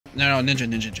No, ninja.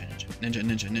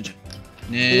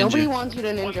 Nobody wants you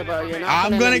to ninja, bro. You're not.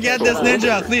 I'm gonna get this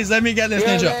ninja. Please let me get this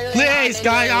ninja. Please,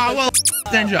 guys. I will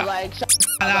ninja.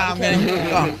 I'm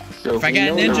getting. If I get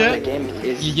a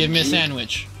ninja, you give me a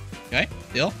sandwich. Okay?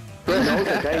 Deal?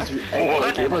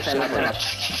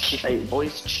 Hey,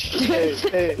 boys.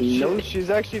 No, she's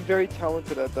actually very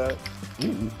talented at that.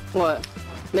 What?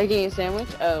 Making a sandwich?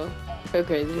 Oh, go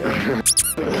crazy.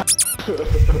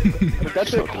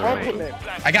 That's a compliment.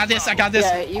 I got this.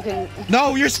 Yeah, you can.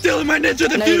 No, you're stealing my ninja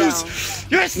defuse.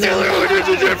 You're stealing my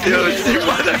ninja defuse. You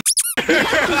mother.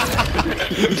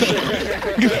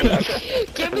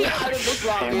 Get me out of this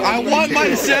lobby. I want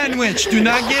my sandwich. Do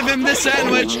not give him the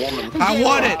sandwich. I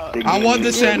want it. I want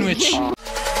the sandwich.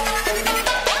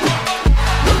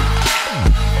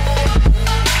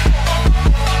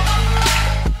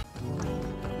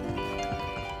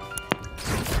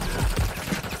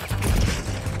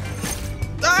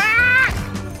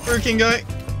 Freaking guy.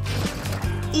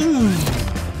 Ooh.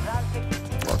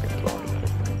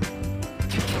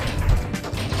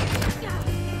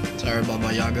 Sorry,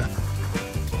 Baba Yaga.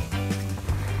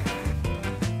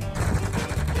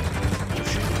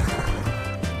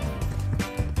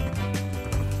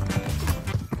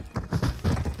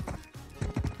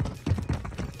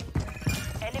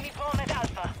 Enemy bomb at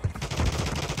Alpha.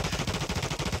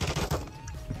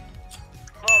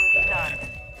 Bomb disarmed.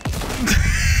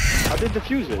 I did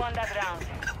defuse it. Won that round.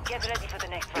 Get ready for the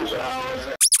next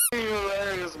round.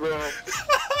 Hilarious, bro.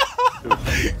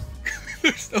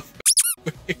 So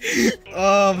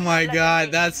oh my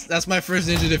god, that's my first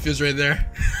ninja defuse right there.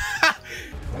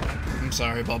 I'm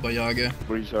sorry, Baba Yaga.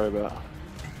 What are you sorry about?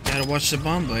 Gotta watch the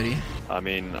bomb, buddy. I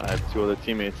mean, I have two other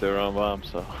teammates that were on bomb,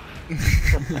 so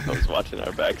I was watching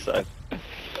our backside.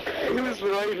 He was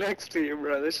right next to you,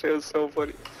 bro. This shit was so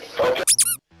funny.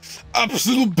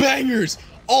 Absolute bangers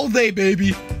all day,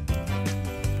 baby.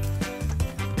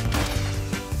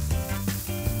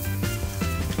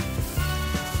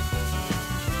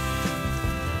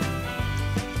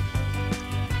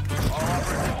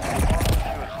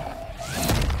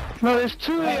 Bro, there's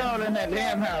two of y'all in that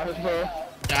damn house, bro.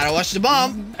 Gotta watch the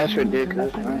bomb. That's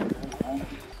ridiculous, man.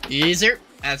 Easier.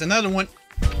 That's another one.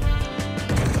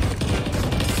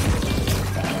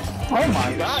 Oh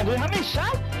my god, dude, how many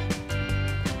shots?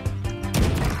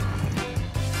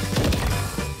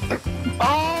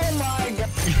 Oh my god.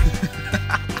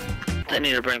 They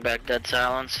need to bring back dead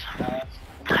silence.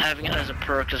 Having it as a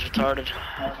perk is retarded.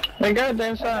 They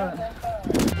goddamn silent.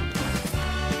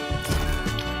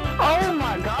 Oh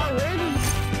my god, where did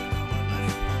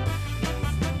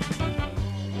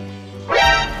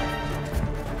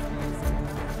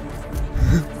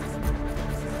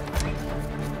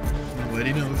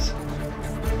Nobody knows.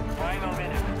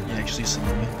 He actually saw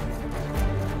me.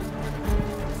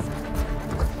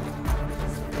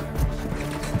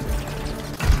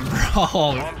 Bro.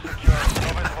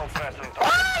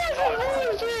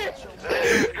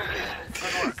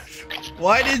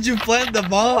 Why did you plant the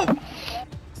bomb?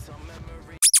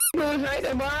 It was right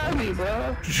there behind me,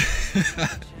 bro.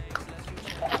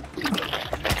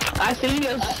 I see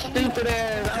your stupid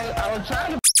ass. I was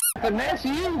trying to finesse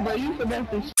you, but you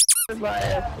finessed the shit my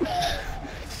ass.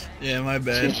 Yeah, my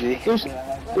bad.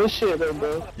 Good shit, though,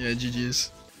 bro. Yeah,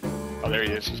 GG's. Oh, there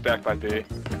he is. He's back by B.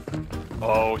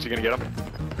 Oh, is he gonna get him?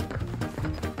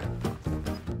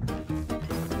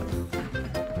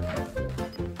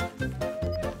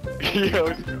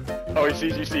 Yo. Oh, he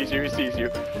sees you, he sees you.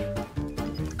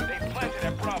 They planted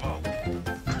at Bravo.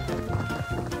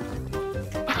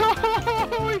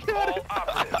 Oh, we got it. All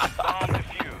operatives, bomb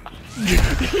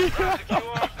defused. Ground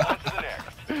secure, on to the next.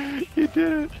 He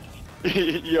did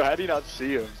it. Yo, how did he not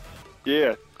see him?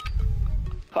 Yeah.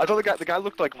 I thought the guy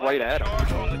looked like right at him.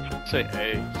 Say,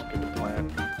 hey, it's good to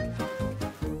plan.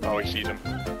 Oh, he sees him.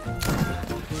 You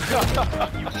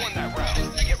won that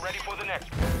round. Get ready for the next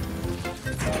one.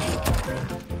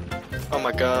 Oh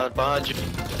my god, behind you.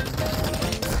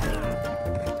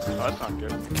 Oh, that's not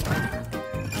good.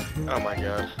 Oh my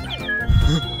god.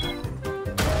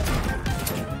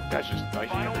 That's just nice.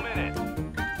 Final minute.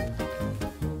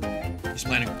 He's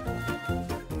planning.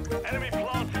 Enemy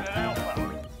planted at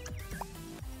Alpha.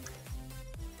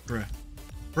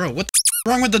 Bro, what the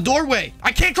wrong with the doorway?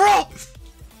 I can't crawl!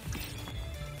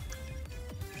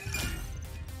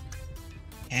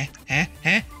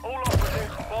 Huh? All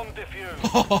operatives, bomb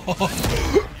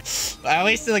defused. Well,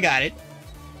 we still got it.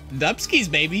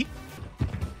 Dubskis, baby.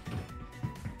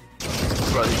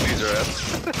 Bro, these dudes are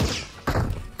ass.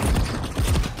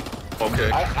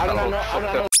 Okay. I don't know how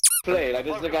to play. Like,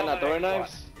 this nigga got not throwing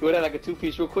knives. He would have like a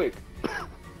two-piece real quick.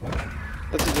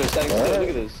 Let's just setting still. Look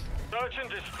at this. Search and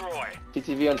destroy.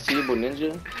 TTV Unseeable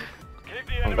Ninja. Keep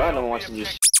the Oh enemy God, off no one the wants to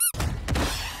objective.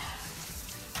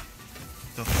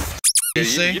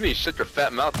 just. You You need to shut your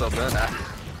fat mouth up, man.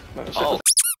 Oh.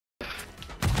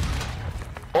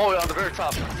 Oh, on the very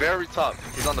top. Very top.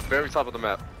 He's on the very top of the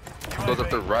map. Goes up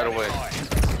there right away.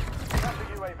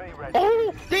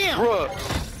 Oh, damn!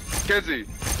 Bruh. Kenzie.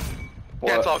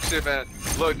 Can't talk shit, man.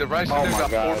 Look, the right shooter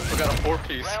got a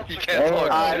 4-piece. He can't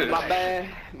talk shit. My bad.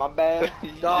 My bad. You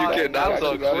cannot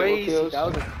talk shit. That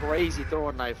was a crazy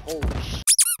throwing knife. Holy shit.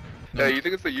 Hey, you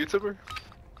think it's a YouTuber?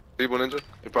 Unseeable Ninja?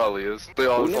 It probably is. They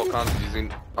all kinds of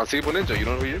using Unseeable Ninja. You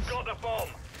don't know who he is? Got the bomb.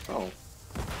 Oh.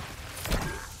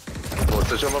 Well,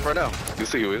 search him up right now. You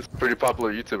see who he is. Pretty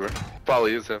popular YouTuber.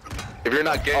 Probably is him. If you're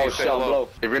not gay, say hello.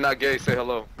 If you're not gay, say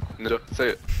hello. Ninja, say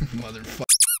it. Motherfucker.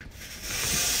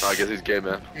 Oh, I guess he's gay,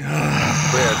 man. But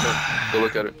yeah, go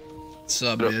look at it. What's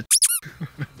up, bitch?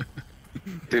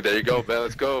 Dude, there you go, man.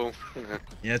 Let's go.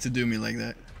 You had to do me like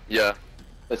that. Yeah,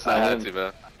 That's I not had him. to,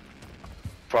 man.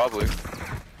 Probably.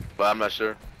 But I'm not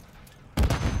sure.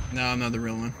 No, I'm not the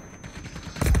real one.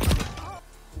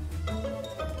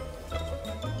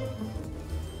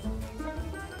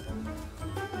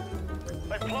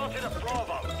 They planted a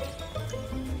Bravo.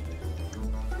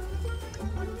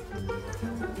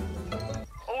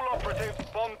 All operatives,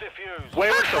 bomb defused. Wait,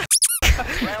 what the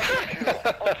Round secure.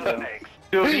 On to the next.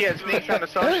 Dude, he had sneaks on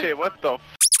some shit. What the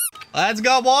Let's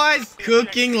go, boys!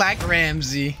 Cooking like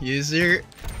Ramsey. You see,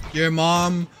 your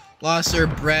mom lost her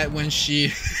bread when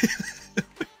she...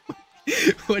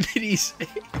 What did he say?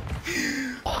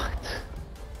 What?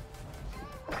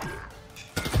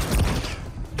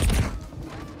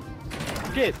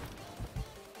 Shit.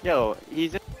 Yo,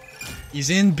 he's in. He's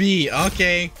in B.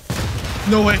 Okay.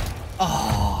 No way.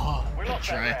 Oh. We lost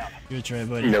that Try. round. Good try,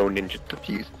 buddy. No Ninja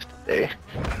Defuse today.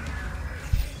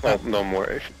 Well, no more,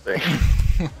 I should say.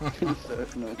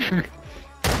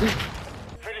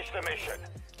 Finish the mission.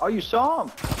 Oh, you saw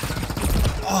him.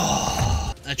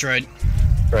 Oh. I tried.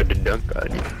 Tried to dunk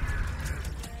on you.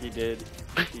 He did.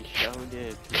 He sure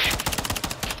did.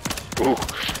 Ooh,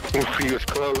 he was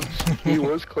close. He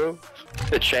was close.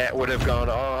 The chat would have gone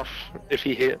off if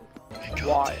he hit. I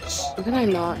got this. How can I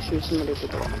not shoot somebody with the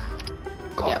ball?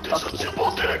 Got this,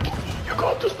 Unseeable Tech. You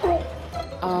got this, bro.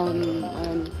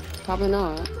 Probably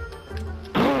not.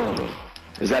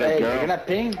 Is that a girl? You're not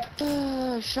ping?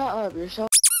 Shut up, you're so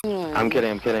annoying. I'm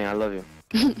kidding, I love you.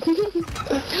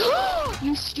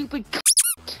 You stupid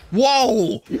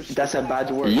Whoa! That's a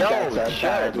bad word. Yo, That's a chill,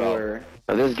 bad bro. word.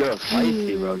 Oh, this girl's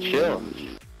spicy, bro. Chill.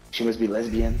 She must be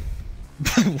lesbian.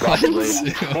 What?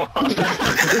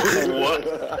 What?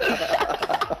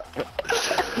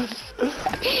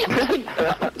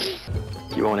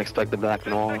 You won't expect the black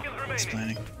and all.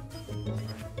 Explaining.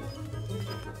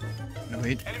 No,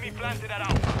 wait. Enemy planted at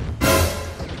Alpha.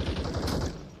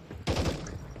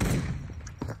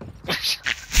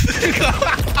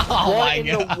 Oh my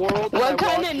god. What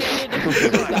kind of ninja defuse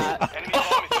is that? Enemy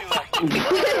bomb is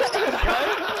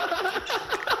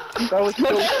That was so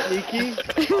sneaky.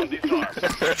 Bomb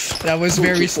disarmed. That was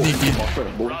very sneaky.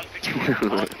 Round secure.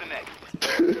 On to the next.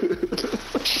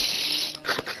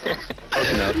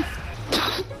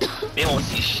 They don't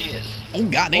see shit. Oh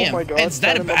goddamn. Oh my God, Is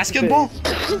that a stand him up to basketball?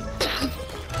 Switching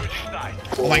sides.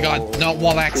 Oh my god. No,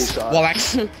 Wallax.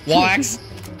 Wallax. Wallax.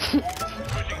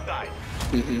 Switching sides.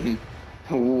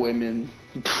 Women.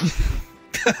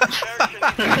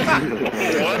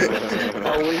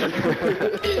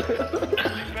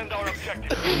 Defend our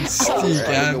objective. Steve,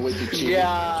 man. With the cheat.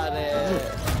 Got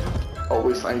it.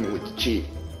 Always find me with the cheat.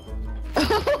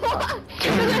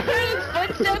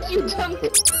 Footsteps, you dumb.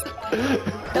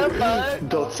 The fuck?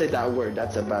 Don't say that word.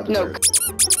 That's a bad No. word.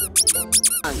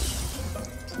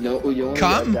 No, you only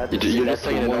Come. got that. You're just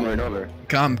saying it over and over.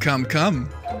 Come, come, come.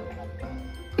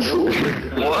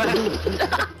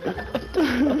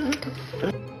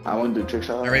 I want to do trick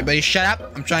shot. Everybody shut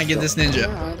up. I'm trying to get this ninja.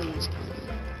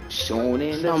 Shown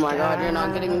in the Oh my god, sky. you're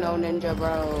not getting no ninja,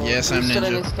 bro. Yes, You I'm stood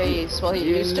in ninja. his face while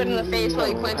you stood in the face while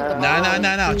he planted the No, bomb.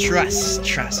 no, no, no. Trust.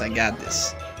 Trust. I got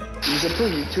this. He's a pro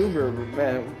YouTuber,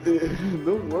 man.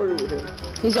 Don't worry with him.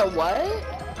 He's a what?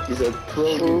 He's a pro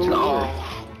YouTuber.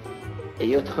 A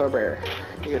YouTuber.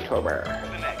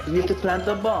 You need to plant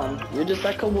a bomb. You're just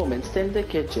like a woman. Stay in the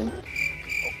kitchen.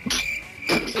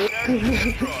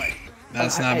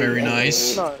 That's not very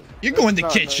nice. Not- You go in the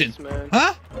not kitchen. nice, man.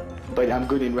 Huh? But I'm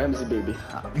good in Ramsey, baby.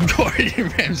 Gordon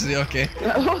Ramsay, okay.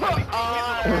 Oh my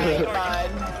god.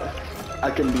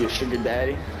 I can be a sugar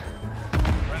daddy.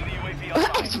 Friendly UAV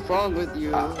online. What's wrong with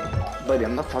you? Buddy,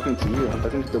 I'm not talking to you. I'm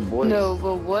talking to the boys. No,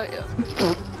 but what?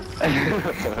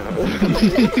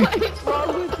 What's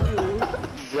wrong with you?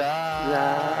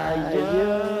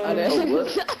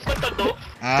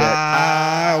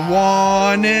 I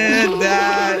want it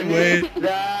that way.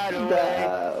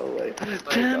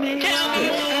 Tell me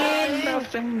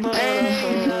nothing but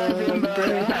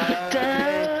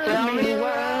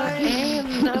why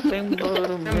ain't nothing but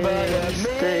a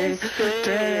mistake.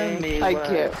 Tell me I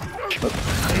can't.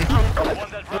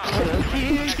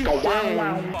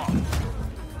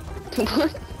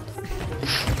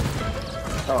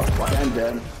 Oh, fuck, I'm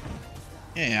dead.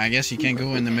 Yeah, I guess you can't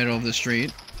go in the middle of the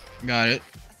street. Got it.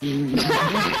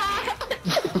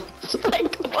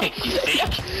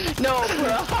 No,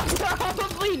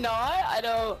 probably not. I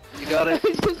don't. You got it.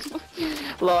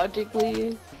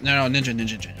 Logically. No, ninja.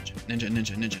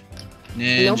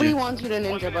 Nobody wants you to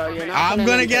ninja, bro. You're not. I'm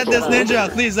gonna get this ninja.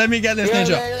 Please let me get this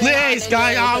ninja. Please,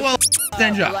 guys. I will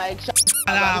ninja.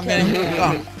 I'm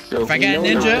gonna. If I get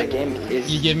ninja,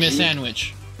 you give me a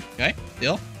sandwich. Okay?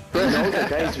 Deal? Hey,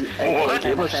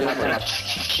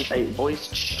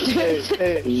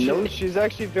 you know, she's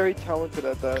actually very talented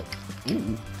at that.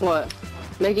 What?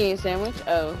 Making a sandwich?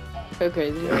 Oh, go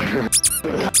crazy.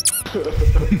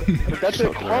 That's a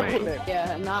compliment.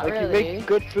 Yeah, not like, really. You make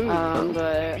good food.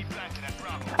 But.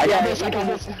 I got this.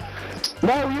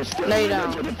 No, you're still. No, you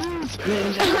don't.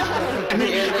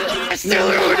 Still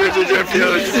Ninja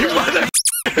Defuse, you mother.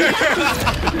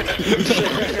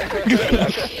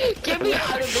 Get me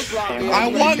out of this lobby. I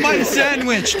want my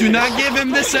sandwich. Do not give him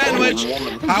the sandwich.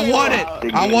 I want it.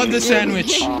 I want the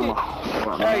sandwich. I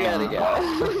gotta go.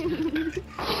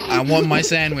 I want my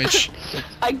sandwich.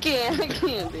 I can't do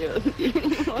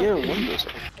it.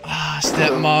 Ah,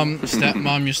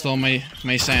 stepmom, you stole my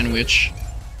sandwich.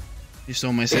 You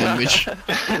stole my sandwich.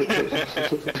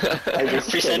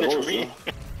 Free sandwich for me.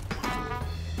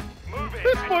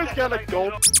 This boy's got a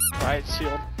gold riot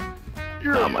shield.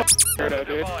 You're a weirdo,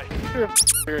 dude. You're a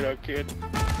weirdo, kid.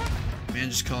 Man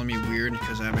just calling me weird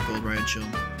because I have a gold riot shield.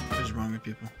 What is wrong with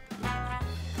people?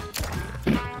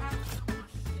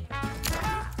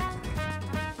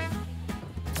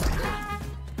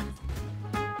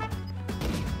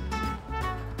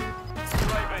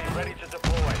 Ready to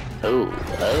deploy. Oh.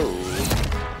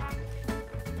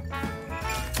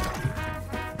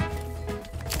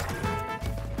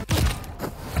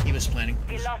 He was planning.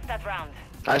 We lost that round.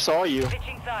 I saw you.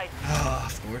 Switching sides. Ah,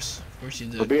 of course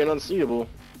you For did. being unseeable.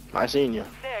 I seen you.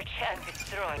 Search and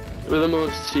destroy. We're the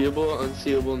most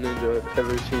unseeable ninja I've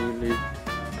ever seen, dude.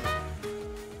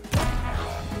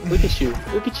 Look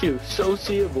at you, so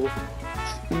seeable.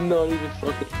 Not even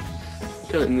funny. What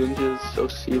kind of ninja is so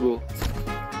seeable?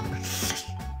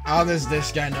 How does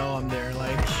this guy know I'm there?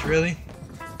 Like, really?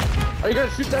 Are you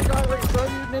gonna shoot that guy right in front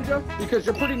of you, Ninja? Because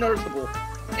you're pretty noticeable. Oh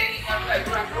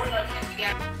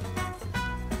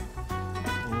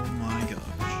my gosh.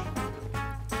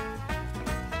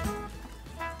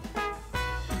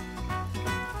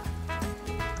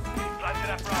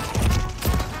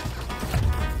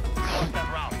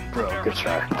 Bro, good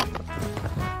try.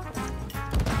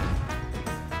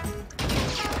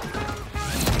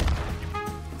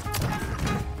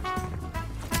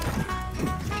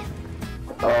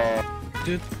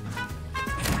 Dude.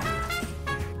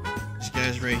 This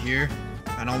guy's right here.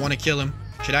 I don't want to kill him.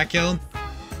 Should I kill him?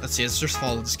 Let's see, let's just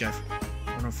follow this guy.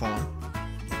 I want to follow him.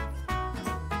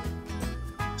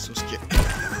 So scared.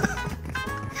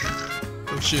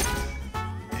 Oh shit.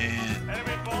 And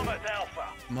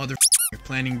mother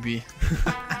planning B.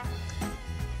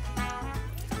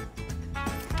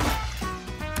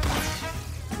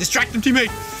 Distract him,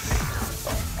 teammate!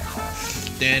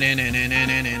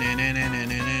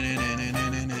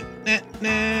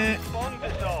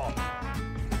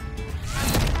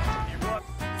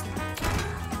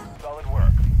 Solid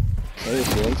work. Hey, it's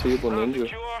the unseeable ninja.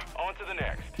 On to the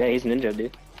next. Yeah, he's ninja,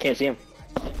 dude. Can't see him.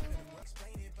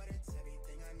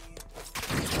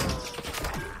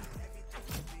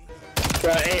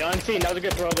 Bro, hey, unseen, that was a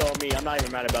good throw though on me. I'm not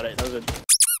even mad about it. That was a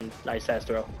nice ass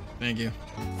throw. Thank you.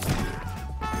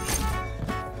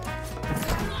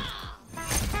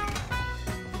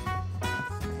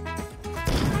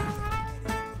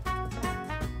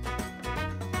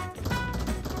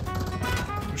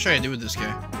 What should I do with this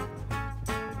guy?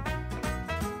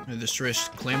 I destroy his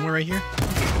claymore right here?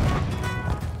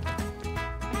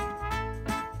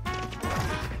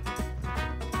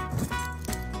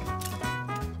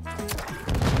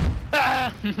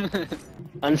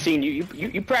 Unseen,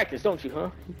 you practice, don't you,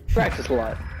 huh? Practice a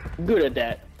lot. Good at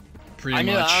that. Pretty I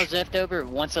knew much. I was left over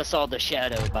once I saw the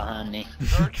shadow behind me.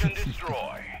 Search and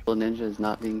destroy. Ninja is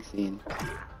not being seen.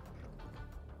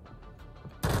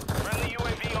 Friendly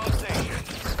UAV on station.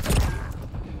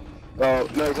 Oh,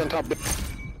 no, he's on top.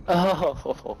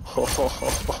 Oh.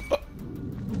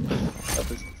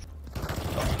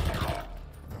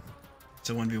 It's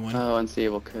a 1v1. Oh,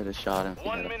 Unseeable could have shot him.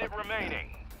 1 minute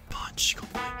remaining. Punch, go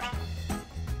blind me.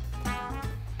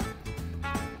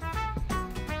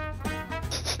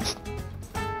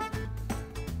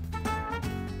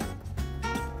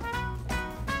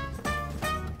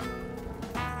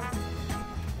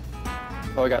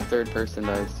 Oh, I got third person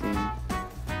that I've seen.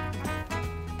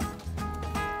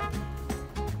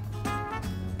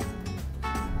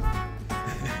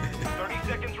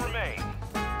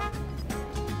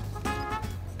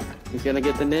 He's gonna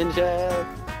get the ninja.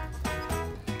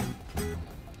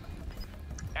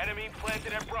 Enemy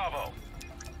planted at Bravo.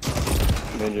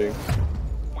 Ninja.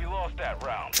 We lost that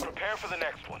round. Prepare for the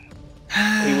next one.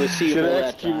 He was seeable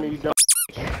that Should've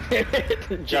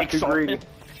time. Jake saw greedy. him.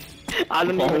 I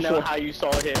don't even know how you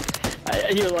saw him.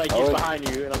 You're like, he's behind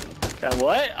you. And I'm like,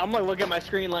 what? I'm like, look at my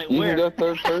screen like, You where? can go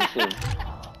third person.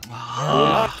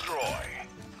 Destroy.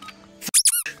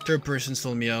 Third person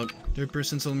sold me out. Third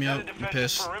person sold me out. I'm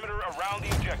pissed. Perimeter around the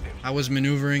objective. I was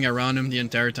maneuvering around him the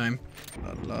entire time.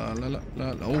 La, la, la,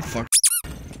 la, la. Oh fuck.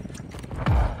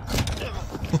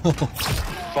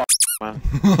 Fuck, man.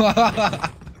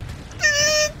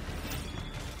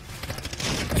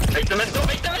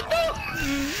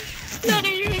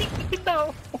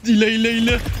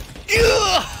 Delay.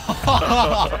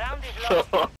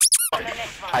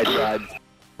 I tried.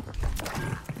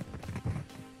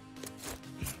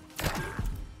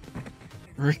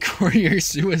 Record your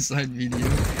suicide video.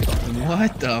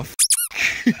 What the f?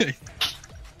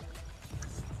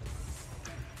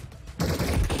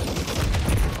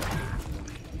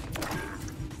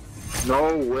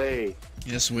 No way.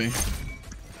 Yes, we.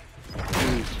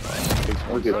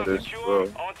 Look at this, bro.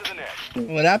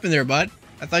 What happened there, bud?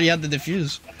 I thought you had the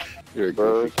defuse. You're a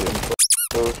good kid.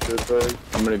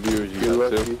 How many viewers you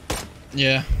got, too?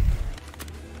 Yeah.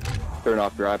 Turn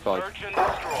off your iPod.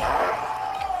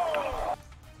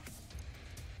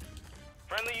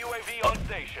 Friendly UAV on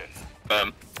station.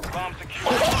 Bomb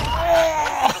secure.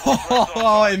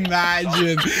 Oh,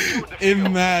 imagine.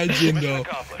 Imagine, though.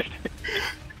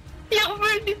 Yo,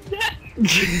 where did that?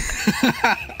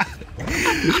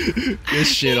 This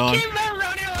shit on.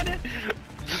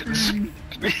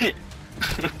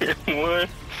 What?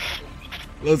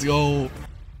 Let's go.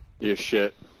 You're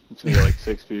shit. It's gonna be like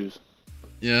 6 views.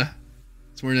 Yeah.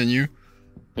 It's more than you.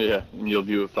 Yeah, and you'll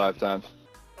view it 5 times.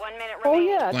 1 minute Oh remaining.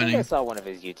 yeah, I think I Planning. saw one of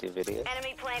his YouTube videos.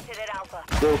 Enemy planted at Alpha.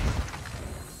 Go.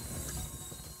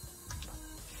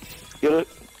 Get it.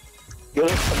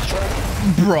 Get it.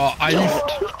 Bro, are you...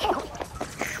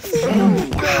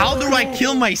 How do I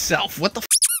kill myself? What the f?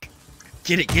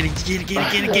 Get it.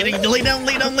 Lay down.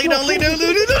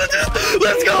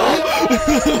 Let's go!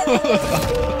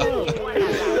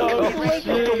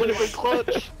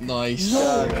 Nice.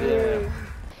 That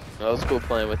was cool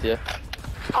playing with you.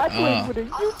 I played with a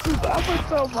YouTuber. I'm gonna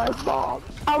tell my mom.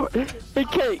 Hey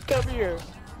Kate, come here.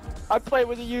 I play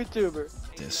with a YouTuber.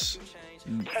 This.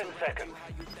 10 seconds.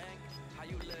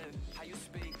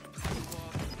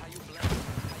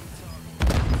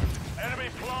 Enemy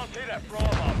planted at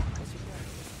Bravo.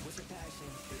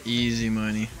 Easy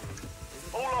money.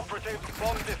 All operatives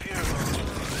bomb defused.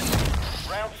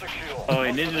 Round secure. Oh,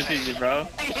 he ninja sees you, bro.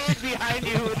 He's behind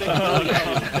you with the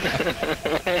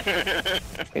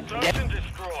Search and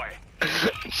destroy.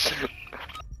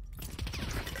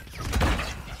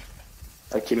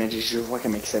 Ok, mais je vois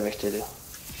comment ça va acheter là.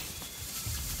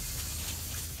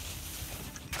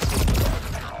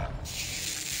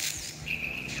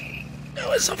 That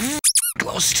was so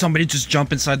close. Somebody just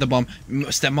jump inside the bomb.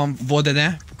 Stepmom, va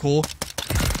dedans. Cool.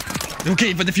 Ok,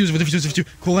 il va defuse.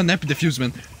 Cours en dedans puis defuse,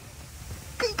 man.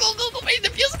 Go, vas-y,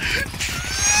 defuse.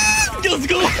 Let's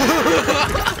go.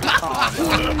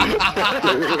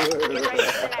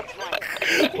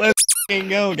 Let's f***ing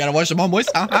go. Gotta watch the bomb, boys.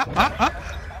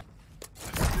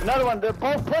 Another one. They're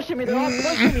both pushing me. They're all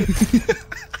pushing me.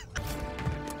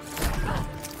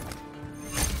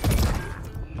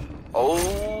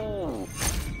 Oh.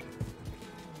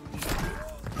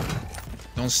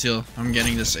 Don't steal. I'm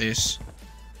getting this ace.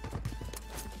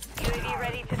 UAV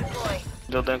ready to deploy.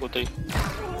 Don't dangle thing.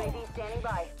 UAV standing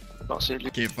by. Not seriously.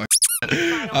 Okay, fuck.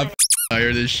 I'm tired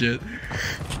of this shit.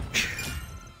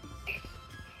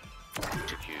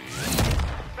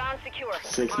 Round secure.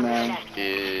 6 man.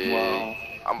 Yeah. Wow.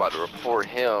 I'm about to report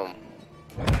him.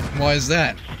 Why is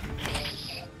that?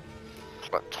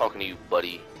 I'm not talking to you,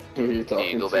 buddy. Who are you talking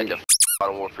Yeah, go to? back to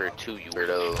Modern Warfare 2, you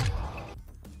weirdo.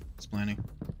 It's planning.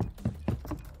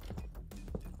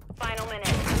 Final minute.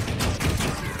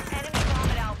 Enemy bomb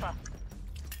at Alpha.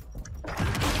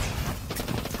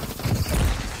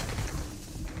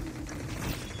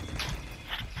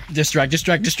 Distract. Bomb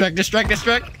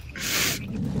disarmed.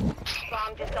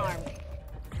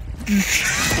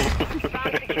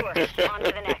 Bomb secure. On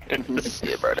to the next.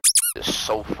 Yeah, bro, it's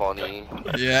so funny.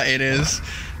 Yeah, it is.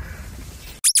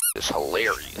 It's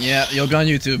hilarious. Yeah, you'll go on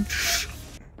YouTube.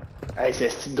 I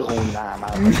just don't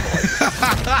know.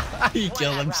 He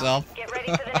killed himself. Get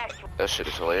ready for the next one. That shit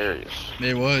is hilarious.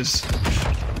 It was.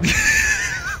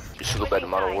 You should go back to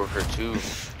Modern Warfare 2. You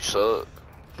suck.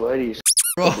 Buddy,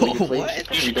 Bro, what?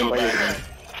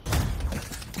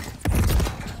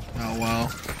 Oh, wow.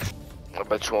 I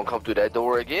bet you won't come through that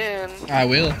door again. I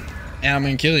will. And I'm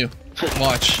gonna kill you.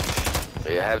 Watch.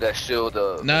 Yeah, have that shield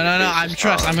up. No, I'm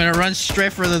I'm gonna run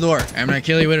straight for the door. I'm gonna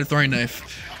kill you with a throwing knife.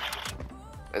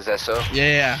 Is that so?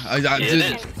 Yeah.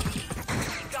 Dude.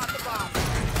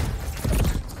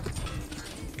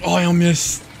 Oh, I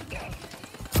missed.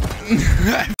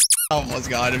 I almost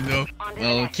got him though.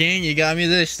 Well, King, you got me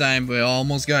this time, but I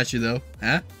almost got you though.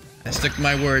 Huh? I stuck to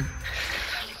my word.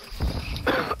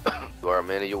 You are a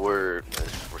man of your word.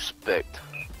 Respect.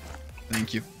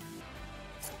 Thank you.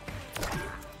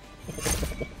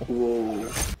 Whoa.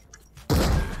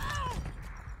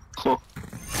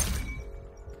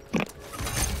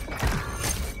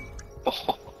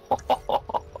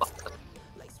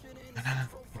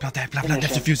 About that, blah, blah,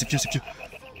 defuse.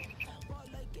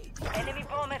 Enemy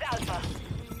bomb at Alpha.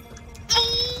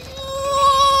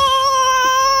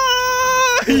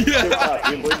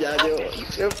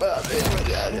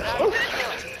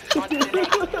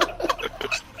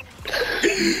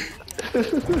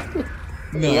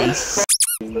 Nice.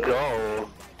 Go.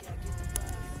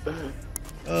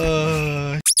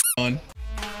 On.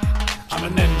 I'm a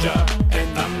ninja,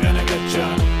 and I'm gonna get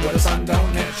ya where the sun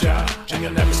don't hit ya, and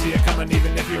you'll never see it coming.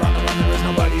 Even if you're on the run, there is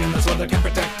nobody in this world that can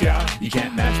protect ya. You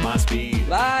can't match my speed.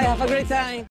 Bye, have a great time.